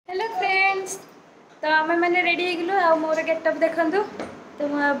तो आम मैंने रेडी हो गलु मोर गेटअप देखु तो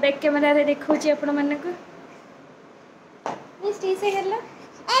मैं बैक कैमेरा रे देखौची आपण मानक मिस्टी से हेलो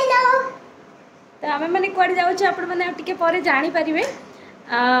हेलो तो आम मैंने कुआडे जाउछु आपण माने टिके परे जानि परिबे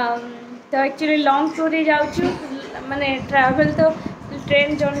तो एक्चुअली लॉन्ग टूर रे जाउछु माने ट्रैवल तो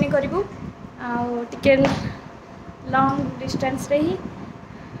ट्रेन जर्नी करिवु आ टिके लॉन्ग डिस्टेंस रे ही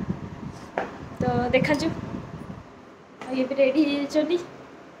तो देखा जो ये भी रेडी चली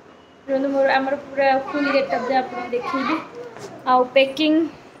मोर आमर पूरा फुल गेटअप जे आप देखी आउ पैकिंग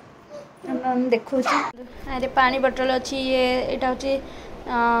देखो अरे पानी बोतल अच्छी ये यहाँ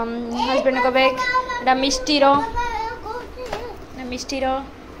हूँ हजबैंड को बैग एटा मिष्टीर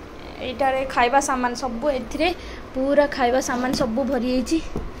यहाँ खाइबा सामान सब ए पूरा खाइबा सामान सब भरी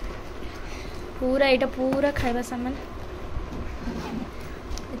पूरा यहाँ पूरा खाइबा सामान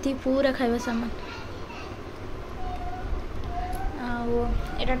ये पूरा खाइबा सामान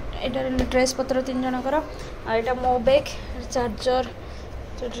एटा ड्रेस पत्र 3 जनकर आटा मो बैग चार्जर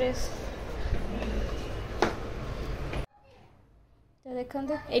ड्रेस तो देखो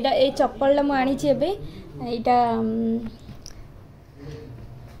यहाँ ये चप्पल मुझे आनी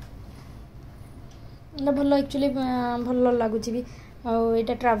यहाँ भल एक्चुअली भल लगुच भी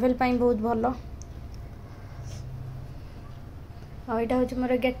आटा ट्रैवल पाई बहुत भल आटा हूँ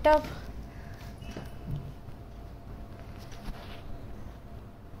मोर गेटअप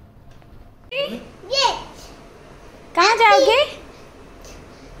कहाँ जाओगे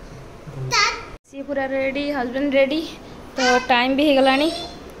सी पूरा रेडी हस्बैंड रेडी तो टाइम भी हो गलानी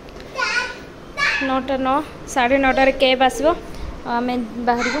 9टा 9 9:30 कैब आसो आम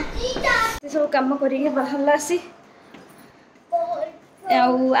बाहर सब कम कर बाहर आसी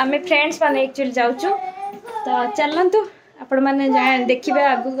आम फ्रेंड्स मैंने एक्चुअली जाऊँ तो चलतु आपण मैंने देखिए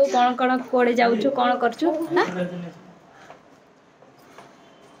आगू कौन कौन कौड़े जाऊँ कौन करचु ना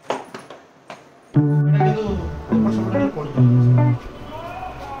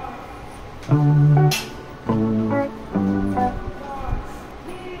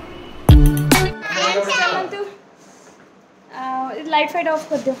लाइट फाइट ऑफ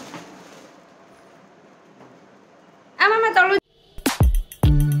कर दो मामा तलू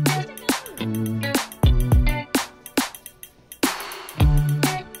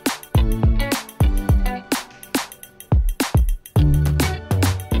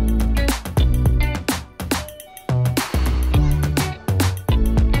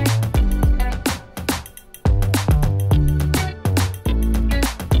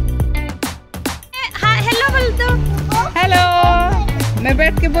मैं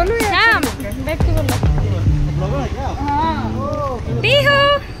बैठ के बोलूं या हाँ बैठ के बोलो हाँ पीहू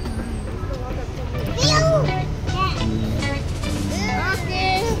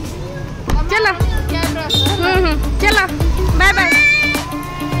चलो चलो बाय बाय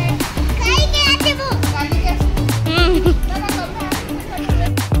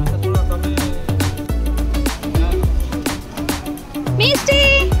मिस्टी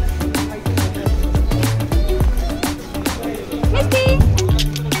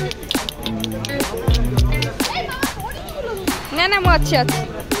ना मु अच्छी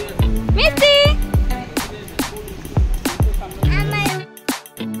मिस्टी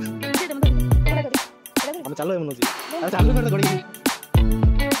चलो चलो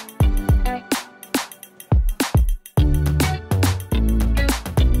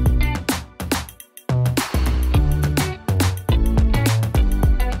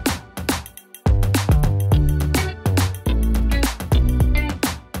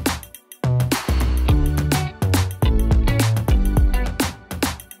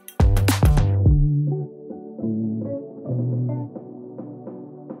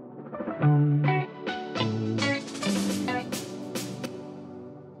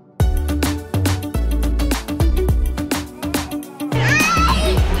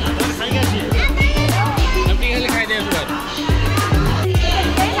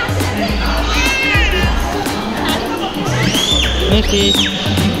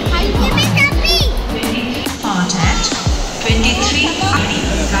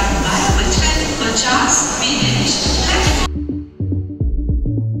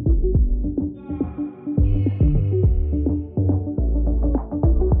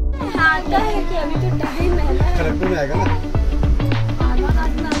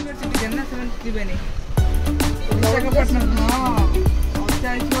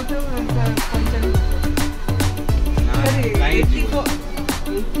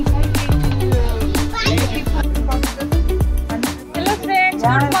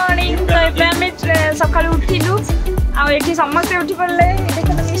सकाल उठिलु आठी समस्ते उठी पड़े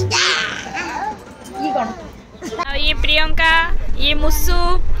ये प्रियंका ये मुसु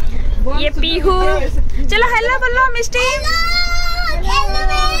ये पीहू चलो हेलो बोलो मिस्टी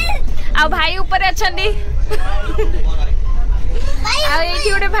आ भाई ऊपर अच्छी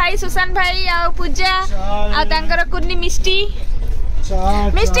गोटे भाई सुशांत भाई आ पूजा आ कुन्नी मिस्टी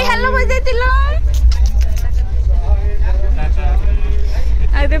मिस्टी हेलो बोल देतिलो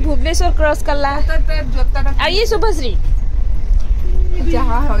अबे भुवनेश्वर क्रॉस करला आ ये शुभश्री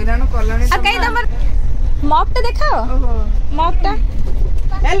जहा हैरान कलानी आ कई नंबर मगटा देखाओ मगटा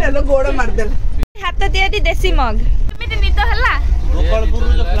हेलो गोड़ मार देल हाथ दिया देसी मग केमिति निद हला गोपालपुर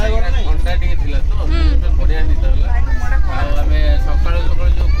जो फ्लाईओवर नहीं घंटा टिके थिला तो बढ़िया निद हला आ हमें सकाळ सकाळ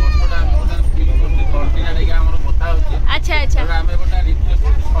जो बसटा हम फील करते कंटिन्यू रे हमर बता होची अच्छा अच्छा हमें बटा रिक्वेस्ट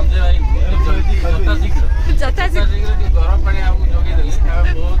संजय भाई जता शीघ्र गरम पानी हमको जोगे देले हम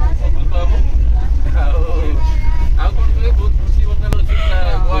बहुत उपकृत हबो आ कोन बहुत खुशी बता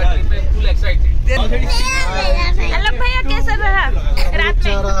गोवा ट्रिप में फुल एक्साइटेड हेलो भैया कैसा रहा रात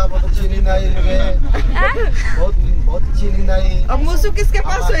में बहुत अच्छी नींद आई मुझे बहुत अच्छी नींद आई। अब मुसु किसके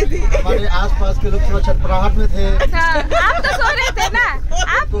पास हुई थी? हमारे आसपास के लोग थोड़ा छटपटाहट में थे। हाँ, आप तो सो रहे थे ना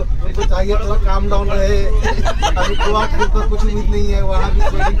आप उनको चाहिए थोड़ा काम डाउन रहे। अभी गोवा ट्रिप पर कुछ उम्मीद नहीं है, वहाँ भी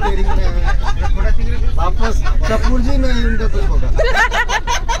स्वेटिंग टेयरिंग में है। वापस कपूर जी में उनका कुछ होगा।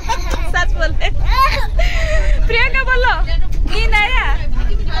 सच बोलते प्रियंका बोलो नींद आया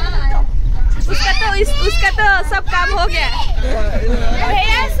उसका तो सब काम हो गया।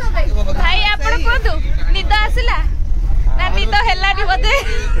 भैया भाई आपण कोदु निद आसिला ना निद हेलानी बोधे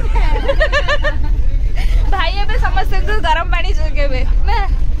भाई एबे समस्त को गरम पानी जोगेबे ना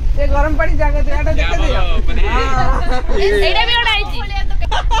ये गरम पानी जागे तो एटा देखे दियो एटा भी ओडाई छी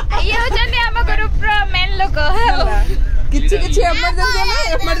ये हो जने हम ग्रुप रो मेन लोक किछि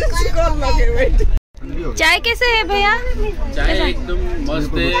इमरजेंसी कॉल लगे वेट। चाय कैसे है भैया? चाय एकदम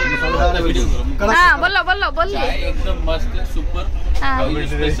मस्त है। वीडियो करो। हां बोलो बोलो बोल चाय एकदम मस्त है, सुपर। और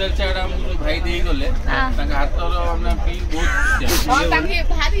स्पेशल चाय हम भाई देई गले तांका हाथ रो हमने पी बहुत और तांके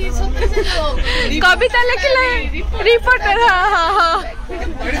भारी सुंदर से जो कविता लिखले रिपोर्टर हां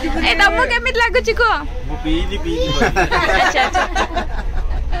ए तमो केमित लागु छी को वो पी अच्छा अच्छा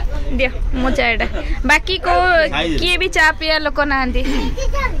दियो मो चायडा बाकी को किए भी चा पिया लोक नांदी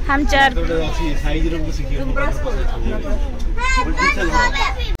हम चार साइज रो को सिखियो डांस कर दे मामा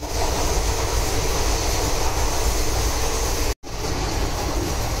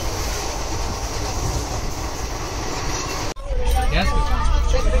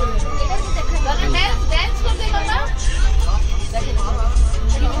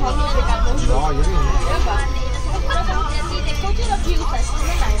देखो जो व्यू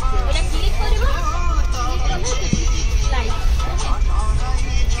एटा क्लिक करबो लाइक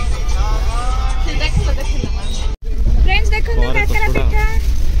से देखो फ्रेंड्स देखो ना काकरा पिठा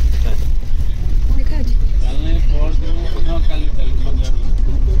देखा जी कालने फोर्स नो काली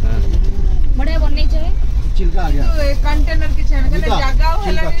बड़े बनै छै चिल्का आ गया तो कंटेनर के छेन के जगह हो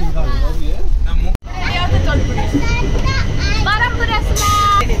चिल्का चिल्का ये तो चल पड़े बरमपुर असला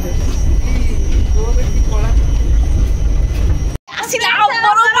आसिला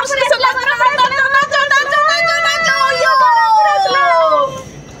बरमपुर से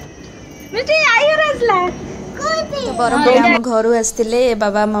मिठी आइयो रसला तो बरमपुर हम घर आसते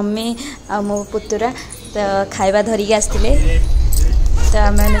बाबा मम्मी आ मो पुतुरा तो खाइबा धरिक आसते तो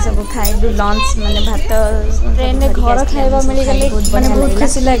मैंने सब खाइलु लंच माने भात ट्रेन में घर खाइबा मिल गले माने बहुत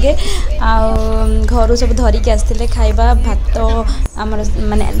खुशी लगे आ घर सब धरिक आसते खाइबा भात हमर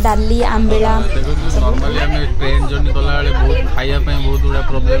माने डाली आंबिला नॉर्मली हम ट्रेन जर्नी कला वाले बहुत खाइया पे बहुत बड़ा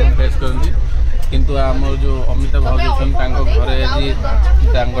प्रॉब्लम फेस करनी किंतु आमर जो अमिताभ भाउजन तांको घरे आज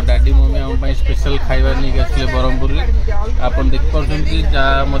तांको डैडी मम्मी हम स्पेशल खाइबा नहीं आसले बरमपुर रे आपन देख परछन जा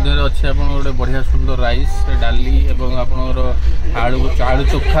मध्ये अछि आपन गोटे बढ़िया सुंदर राइस डाली एवं आपन आलू आलू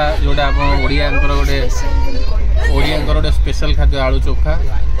चोखा जोटा आपन ओडियानकर गोटे स्पेशल खाद्य आलू चोखा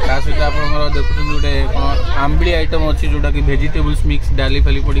ता सहित आपन देखुछन गोटे आंबली आइटम अछि जोटा कि वेजिटेबल्स मिक्स डाली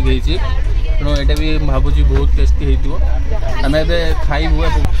फाली पड़ी गई छी तेणु यहाँ भी भावुँ बहुत टेस्टी हो आम ए खाइबू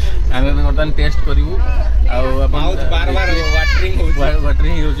आम बर्तमान टेस्ट करूँ वाटरिंग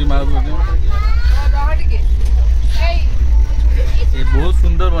माउथ ये बहुत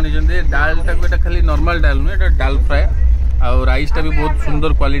सुंदर बनी डाल टाक खाली नॉर्मल डाल नुहे डाल फ्राए आउ राइस टा भी बहुत सुंदर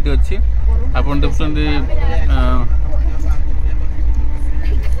क्वालिटी अच्छी आप देखुं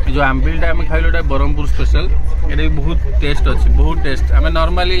जो आंबिलटा आम खाइल बरमपुर स्पेशल ये भी बहुत टेस्ट अच्छी बहुत टेस्ट आम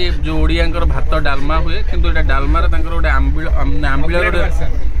नॉर्मली जो ओडियांकर भात डालमा हुए किंतु डालमार गोटे आंबिला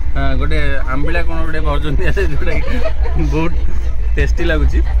गोटे आंबिला कौन गोटे भर्जन दिया बहुत टेस्टी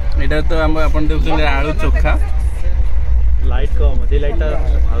लगुच यहाँ तो आप देखते आलू चोखा लाइट कम जे लाइट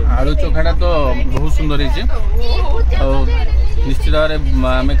आलू चोखाटा तो बहुत सुंदर है और निश्चित भाव में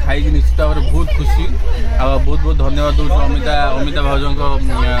आम खाई निश्चित भाव में बहुत खुशी आ बहुत बहुत धन्यवाद दूँ अमिता भाउजों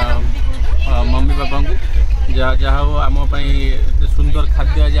मम्मी पापा को जहाँ हो आम सुंदर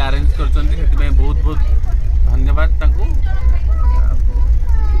खाद्य आज अरेंज कर बहुत बहुत धन्यवाद तांको।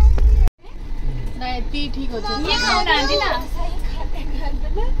 ठीक हो ये खाऊंगी ना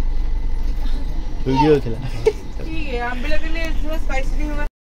वीडियो थिला ठीक है आंबले के लिए थोड़ा स्पाइसी नहीं होगा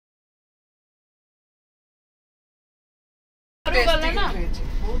ना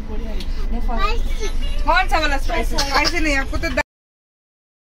बहुत बढ़िया है। कौन सा वाला स्पाइसी? स्पाइसी नहीं आपको तो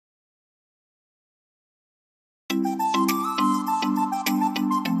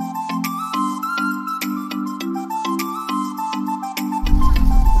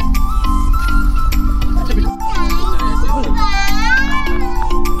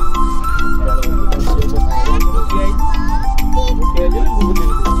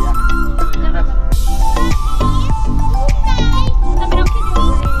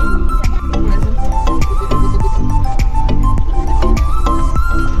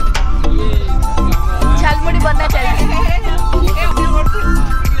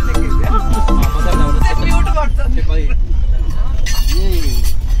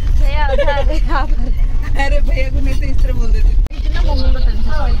अरे भैया को नहीं तो इस तरह बोल देते।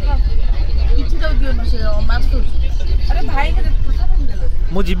 अरे भाई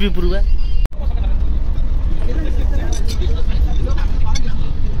मु जीबी पुरवा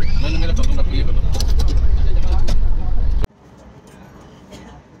मेरा तो तुम ये करो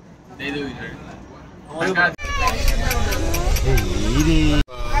दे दो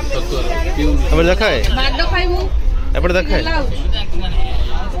एबे देखा है बाडो खाइबो एबे देखा है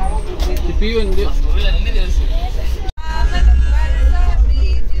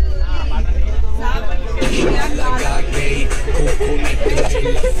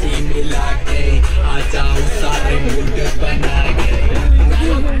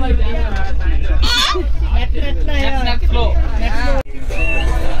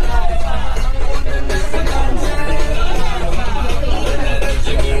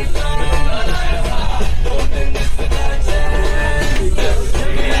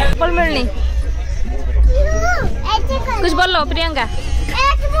मिलनी कुछ बोलो प्रियंका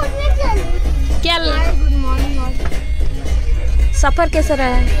क्या सफर कैसा रहा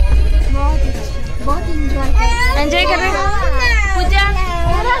है? बहुत एंजॉय कर रहे हैं। पूजा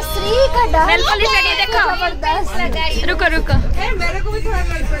श्री का डांस नेल पॉलिश लगी देखो जबरदस्त। रुको रुको मेरे को भी थोड़ा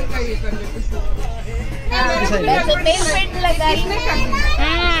का ये कर पेंट लगाई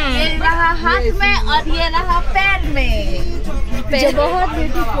ये रहा हाथ में और ये रहा पैर में जो बहुत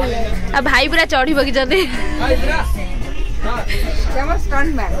ब्यूटीफुल है। अब भाई पूरा चढ़ी बगी जल्दी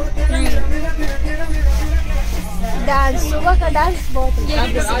स्टंट मैन डांस सुबह का डांस बहुत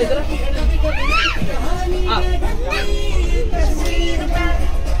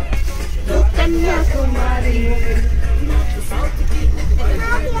कन्याकुमारी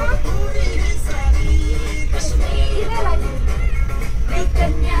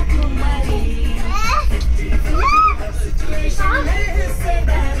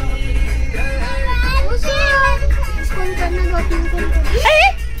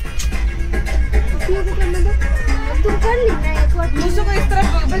तुम कर लेना एक बार दूसरों को इस तरफ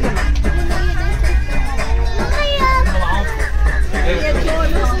भेजना। ये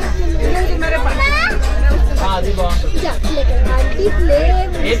मेरे पास जा लेकर आंटी प्ले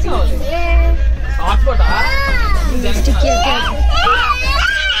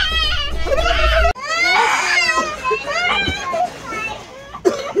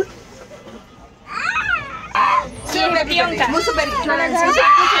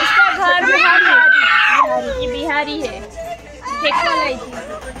बिहारी है ठेकुआ लाई थी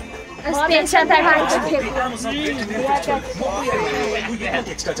बहुत अच्छा था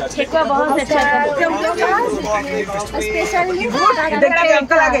ठेकुआ बहुत अच्छा था स्पेशल देखिए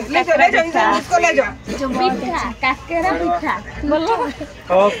अंकल आगे ले जाओ इसको ले जाओ। पिठा काकेरा पिठा बोलो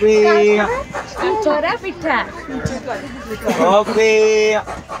कॉफी चोरा पिठा कॉफी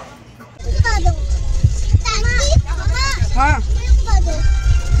हाँ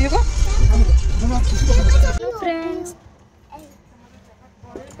ठीक है फ्रेंड्स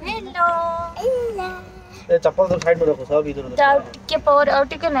हेलो ए चप्पल तो साइड में रखो सब इधर उधर जाओ टिके पर और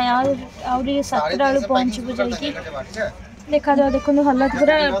टिके नहीं और ये 7 टा बेलू पहुंचबू जाई देखा जाओ देखो हालत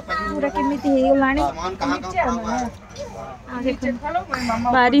पूरा पूरा केमिति हे गलानी आ देखो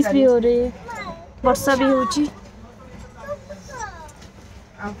बारिश भी हो रही है वर्षा भी होची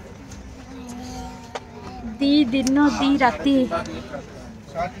दी दिन दी राती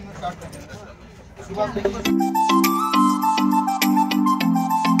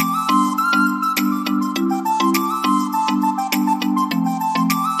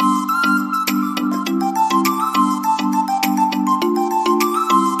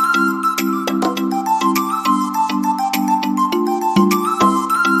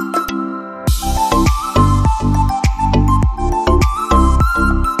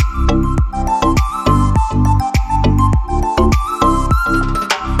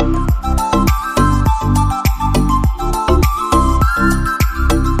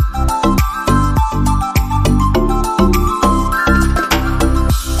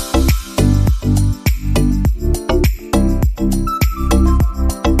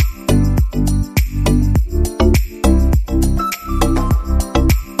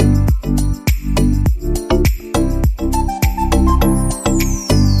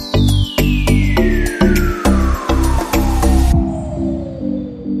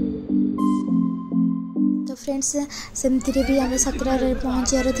सेमती भी आम 7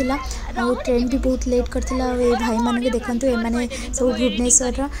 पहुँचार था और ट्रेन भी बहुत लेट करथिला और ये भाई माने देखंतु ए माने सब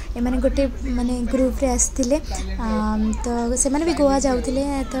भुवनेश्वर ए माने गोटे माने ग्रुप रे आस्थिले तो से माने भी गोवा जाउथिले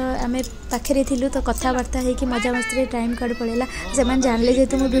तो आमे पाखरे थिलु तो कथावार्ता है कि मजा मस्ती रे टाइम कड पड़ेला से माने जानले जे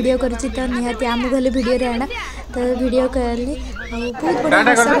तुम वीडियो करूची तो निहाती आम गले वीडियो रे आना तो वीडियो करली बहुत बड़ा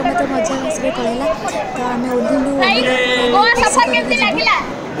तो मजा मस्ती रे पड़ेला तो आमे ओलिलु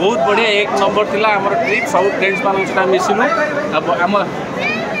बहुत बढ़िया 1 नंबर थिला हमर ट्रिप सब फ्रेंड्स मान सटा मिसिलु अब हम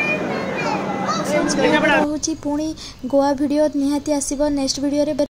पुणी गोवा वीडियो निहाती आसीबो नेक्स्ट वीडियो रे।